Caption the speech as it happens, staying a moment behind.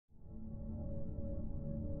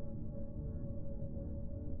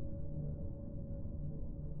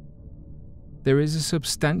There is a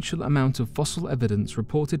substantial amount of fossil evidence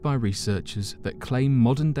reported by researchers that claim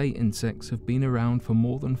modern-day insects have been around for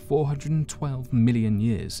more than 412 million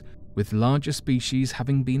years, with larger species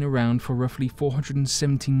having been around for roughly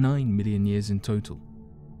 479 million years in total.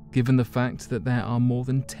 Given the fact that there are more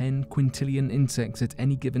than 10 quintillion insects at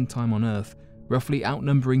any given time on Earth, roughly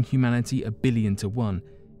outnumbering humanity 1 billion to 1,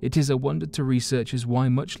 it is a wonder to researchers why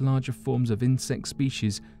much larger forms of insect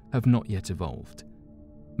species have not yet evolved.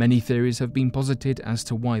 Many theories have been posited as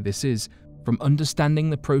to why this is, from understanding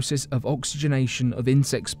the process of oxygenation of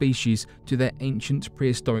insect species to their ancient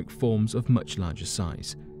prehistoric forms of much larger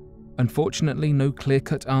size. Unfortunately, no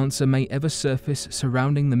clear-cut answer may ever surface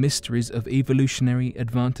surrounding the mysteries of evolutionary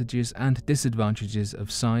advantages and disadvantages of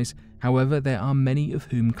size. However, there are many of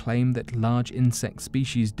whom claim that large insect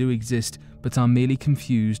species do exist but are merely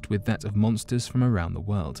confused with that of monsters from around the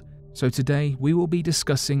world. So today, we will be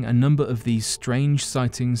discussing a number of these strange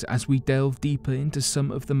sightings as we delve deeper into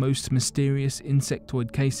some of the most mysterious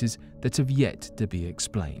insectoid cases that have yet to be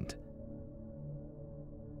explained.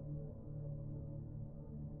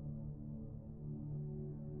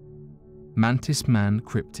 Mantis Man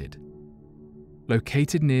Cryptid.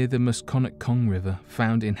 Located near the Musconetcong River,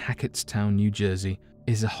 found in Hackettstown, New Jersey,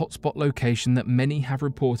 is a hotspot location that many have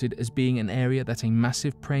reported as being an area that a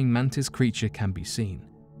massive praying mantis creature can be seen.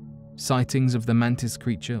 Sightings of the mantis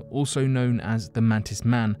creature, also known as the Mantis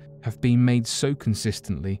Man, have been made so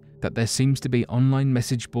consistently that there seems to be online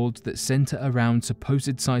message boards that center around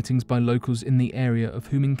supposed sightings by locals in the area of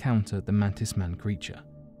whom encounter the Mantis Man creature.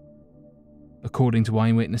 According to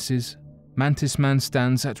eyewitnesses, Mantis Man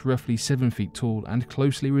stands at roughly 7 feet tall and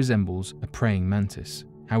closely resembles a praying mantis.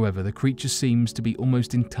 However, the creature seems to be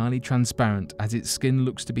almost entirely transparent, as its skin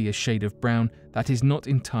looks to be a shade of brown that is not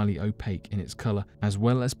entirely opaque in its color, as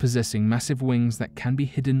well as possessing massive wings that can be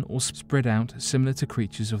hidden or spread out, similar to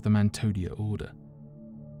creatures of the Mantodia order.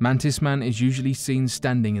 Mantis Man is usually seen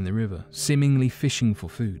standing in the river, seemingly fishing for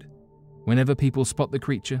food. Whenever people spot the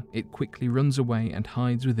creature, it quickly runs away and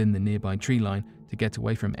hides within the nearby tree line to get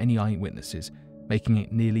away from any eyewitnesses, making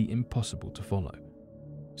it nearly impossible to follow.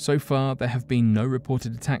 So far, there have been no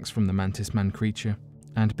reported attacks from the Mantis Man creature,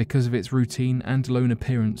 and because of its routine and lone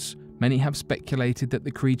appearance, many have speculated that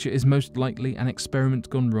the creature is most likely an experiment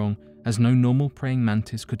gone wrong, as no normal praying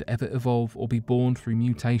mantis could ever evolve or be born through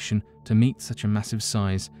mutation to meet such a massive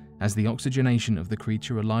size, as the oxygenation of the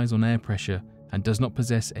creature relies on air pressure and does not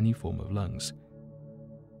possess any form of lungs.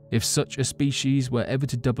 If such a species were ever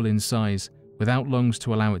to double in size, without lungs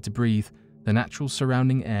to allow it to breathe, the natural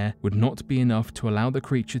surrounding air would not be enough to allow the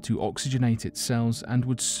creature to oxygenate its cells and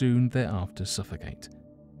would soon thereafter suffocate.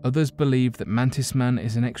 Others believe that Mantis Man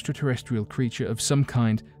is an extraterrestrial creature of some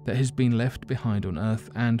kind that has been left behind on Earth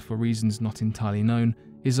and, for reasons not entirely known,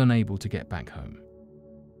 is unable to get back home.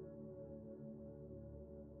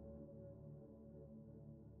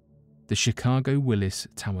 The Chicago Willis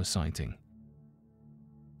Tower sighting.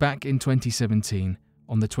 Back in 2017,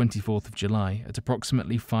 on the 24th of July at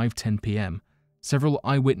approximately 5:10 p.m, several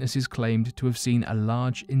eyewitnesses claimed to have seen a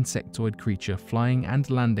large insectoid creature flying and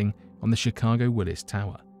landing on the Chicago Willis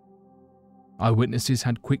Tower. Eyewitnesses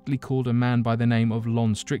had quickly called a man by the name of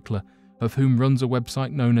Lon Strickler, of whom runs a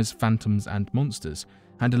website known as Phantoms and Monsters,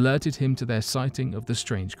 and alerted him to their sighting of the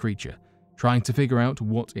strange creature, trying to figure out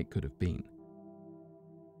what it could have been.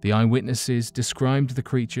 The eyewitnesses described the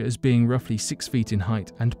creature as being roughly 6 feet in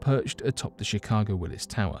height and perched atop the Chicago Willis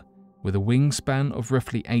Tower, with a wingspan of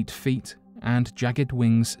roughly 8 feet and jagged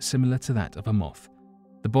wings similar to that of a moth.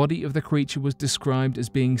 The body of the creature was described as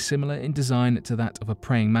being similar in design to that of a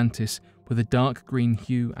praying mantis, with a dark green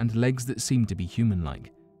hue and legs that seemed to be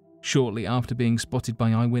human-like. Shortly after being spotted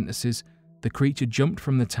by eyewitnesses, the creature jumped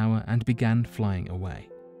from the tower and began flying away.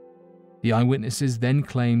 The eyewitnesses then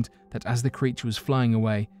claimed that as the creature was flying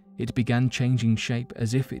away, it began changing shape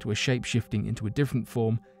as if it were shape-shifting into a different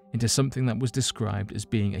form, into something that was described as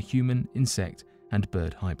being a human, insect, and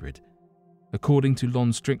bird hybrid. According to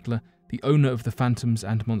Lon Strickler, the owner of the Phantoms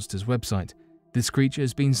and Monsters website, this creature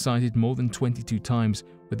has been sighted more than 22 times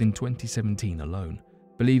within 2017 alone,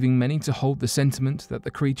 believing many to hold the sentiment that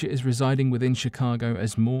the creature is residing within Chicago,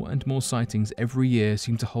 as more and more sightings every year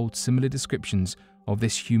seem to hold similar descriptions of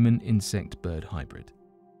this human-insect-bird hybrid.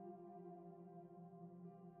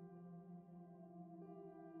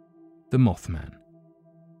 The Mothman.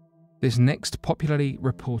 This next popularly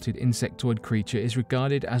reported insectoid creature is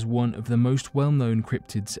regarded as one of the most well-known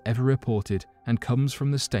cryptids ever reported and comes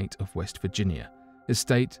from the state of West Virginia, a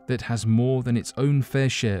state that has more than its own fair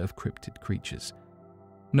share of cryptid creatures.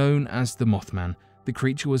 Known as the Mothman, the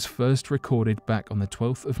creature was first recorded back on the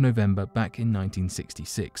 12th of November back in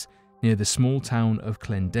 1966, near the small town of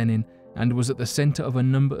Clendenin and was at the center of a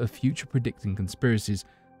number of future-predicting conspiracies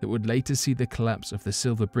that would later see the collapse of the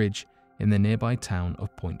Silver Bridge in the nearby town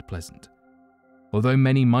of Point Pleasant. Although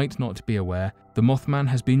many might not be aware, the Mothman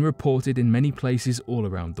has been reported in many places all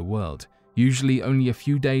around the world, usually only a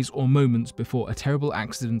few days or moments before a terrible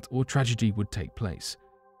accident or tragedy would take place.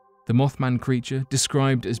 The Mothman creature,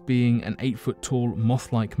 described as being an 8-foot-tall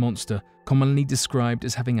moth-like monster, commonly described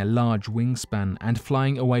as having a large wingspan and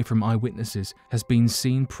flying away from eyewitnesses, has been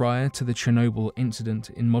seen prior to the Chernobyl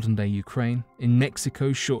incident in modern-day Ukraine, in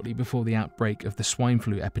Mexico shortly before the outbreak of the swine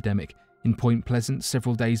flu epidemic, in Point Pleasant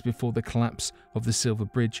several days before the collapse of the Silver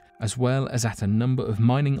Bridge, as well as at a number of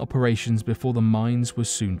mining operations before the mines were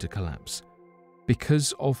soon to collapse.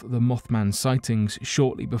 Because of the Mothman sightings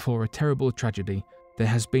shortly before a terrible tragedy, there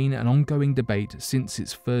has been an ongoing debate since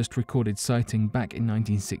its first recorded sighting back in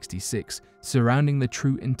 1966 surrounding the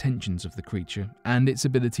true intentions of the creature and its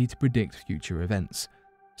ability to predict future events.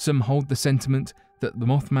 Some hold the sentiment that the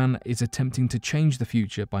Mothman is attempting to change the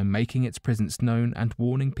future by making its presence known and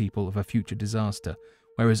warning people of a future disaster,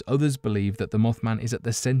 whereas others believe that the Mothman is at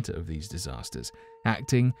the center of these disasters,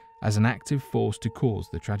 acting as an active force to cause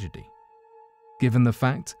the tragedy. Given the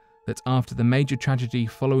fact that after the major tragedy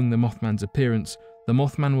following the Mothman's appearance, the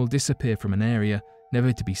Mothman will disappear from an area,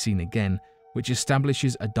 never to be seen again, which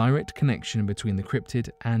establishes a direct connection between the cryptid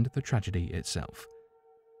and the tragedy itself.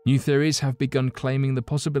 New theories have begun claiming the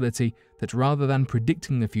possibility that rather than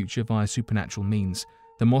predicting the future via supernatural means,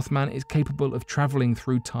 the Mothman is capable of traveling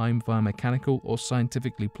through time via mechanical or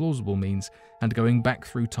scientifically plausible means and going back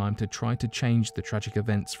through time to try to change the tragic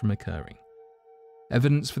events from occurring.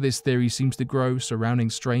 Evidence for this theory seems to grow surrounding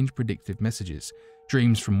strange predictive messages,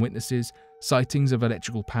 dreams from witnesses, sightings of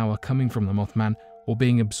electrical power coming from the Mothman or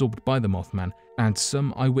being absorbed by the Mothman, and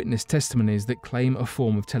some eyewitness testimonies that claim a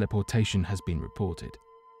form of teleportation has been reported.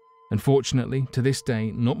 Unfortunately, to this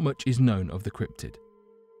day, not much is known of the cryptid.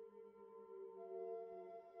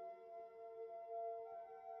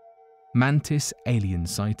 Mantis alien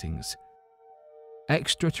sightings.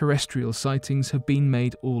 Extraterrestrial sightings have been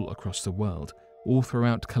made all across the world, all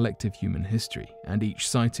throughout collective human history, and each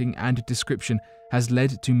sighting and description has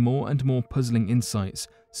led to more and more puzzling insights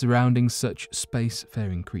surrounding such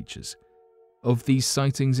space-faring creatures. Of these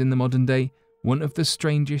sightings in the modern day, one of the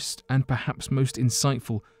strangest and perhaps most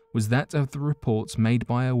insightful was that of the reports made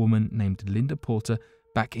by a woman named Linda Porter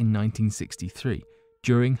back in 1963,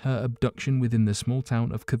 during her abduction within the small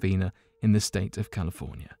town of Covina in the state of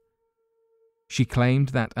California. She claimed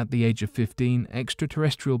that at the age of 15,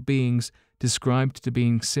 extraterrestrial beings, described to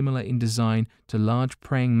being similar in design to large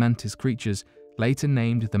praying mantis creatures, later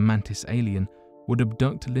named the Mantis alien, would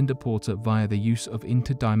abduct Linda Porter via the use of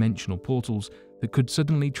interdimensional portals that could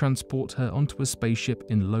suddenly transport her onto a spaceship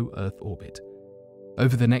in low Earth orbit.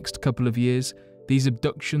 Over the next couple of years, these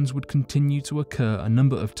abductions would continue to occur a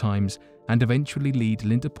number of times and eventually lead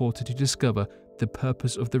Linda Porter to discover the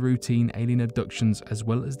purpose of the routine alien abductions as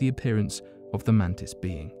well as the appearance of the Mantis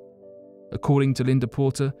being. According to Linda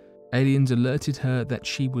Porter, aliens alerted her that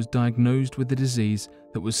she was diagnosed with a disease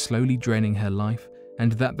that was slowly draining her life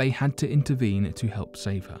and that they had to intervene to help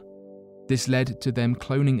save her. This led to them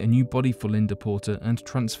cloning a new body for Linda Porter and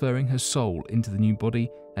transferring her soul into the new body,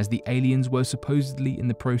 as the aliens were supposedly in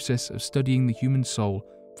the process of studying the human soul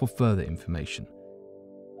for further information.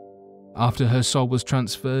 After her soul was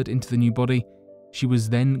transferred into the new body, she was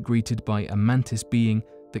then greeted by a mantis being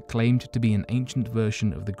that claimed to be an ancient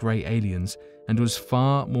version of the grey aliens and was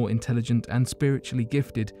far more intelligent and spiritually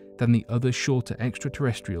gifted than the other shorter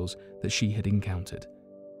extraterrestrials that she had encountered.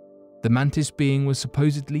 The mantis being was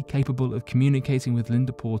supposedly capable of communicating with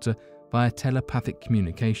Linda Porter via telepathic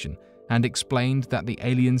communication, and explained that the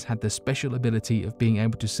aliens had the special ability of being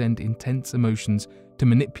able to send intense emotions to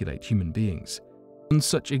manipulate human beings. One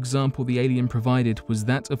such example the alien provided was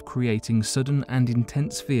that of creating sudden and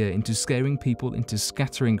intense fear into scaring people into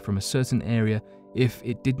scattering from a certain area if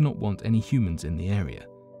it did not want any humans in the area.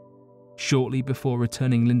 Shortly before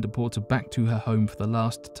returning Linda Porter back to her home for the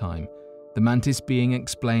last time, the mantis being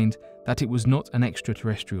explained that it was not an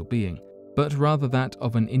extraterrestrial being, but rather that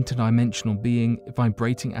of an interdimensional being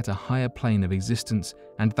vibrating at a higher plane of existence,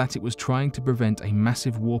 and that it was trying to prevent a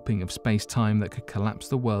massive warping of space-time that could collapse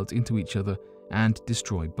the worlds into each other and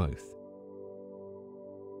destroy both.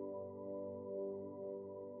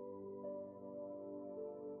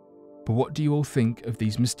 But what do you all think of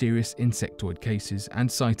these mysterious insectoid cases and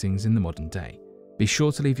sightings in the modern day? Be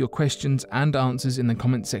sure to leave your questions and answers in the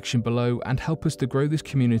comment section below and help us to grow this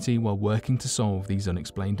community while working to solve these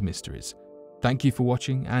unexplained mysteries. Thank you for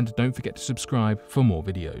watching, and don't forget to subscribe for more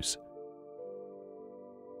videos.